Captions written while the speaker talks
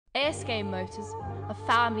ASK Motors, a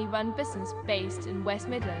family-run business based in West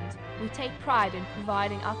Midlands, we take pride in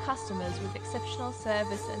providing our customers with exceptional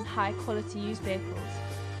service and high-quality used vehicles.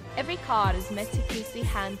 Every car is meticulously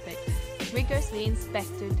handpicked, rigorously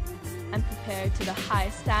inspected, and prepared to the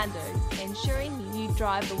highest standards, ensuring you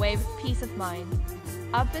drive away with peace of mind.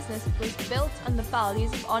 Our business was built on the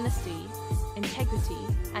values of honesty, integrity,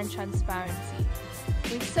 and transparency.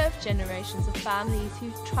 We've served generations of families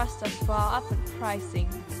who trust us for our upfront pricing,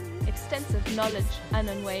 extensive knowledge, and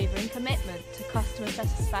unwavering commitment to customer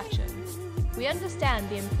satisfaction. We understand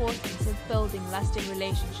the importance of building lasting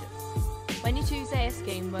relationships. When you choose ASK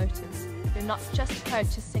Motors, you're not just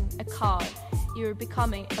purchasing a car, you're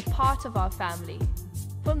becoming a part of our family.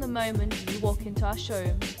 From the moment you walk into our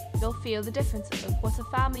showroom, you'll feel the difference of what a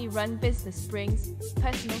family-run business brings: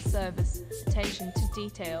 personal service, attention to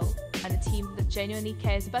detail, and a team that genuinely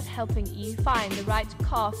cares about helping you find the right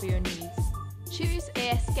car for your needs. Choose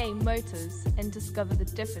ASK Motors and discover the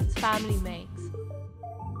difference family makes.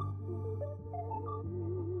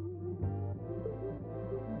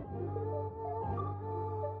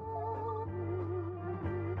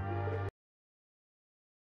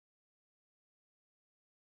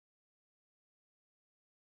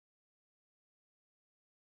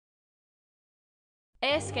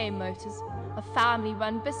 ASK Motors, a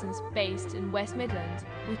family-run business based in West Midlands,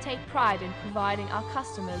 we take pride in providing our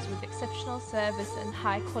customers with exceptional service and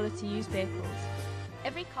high-quality used vehicles.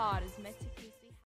 Every car is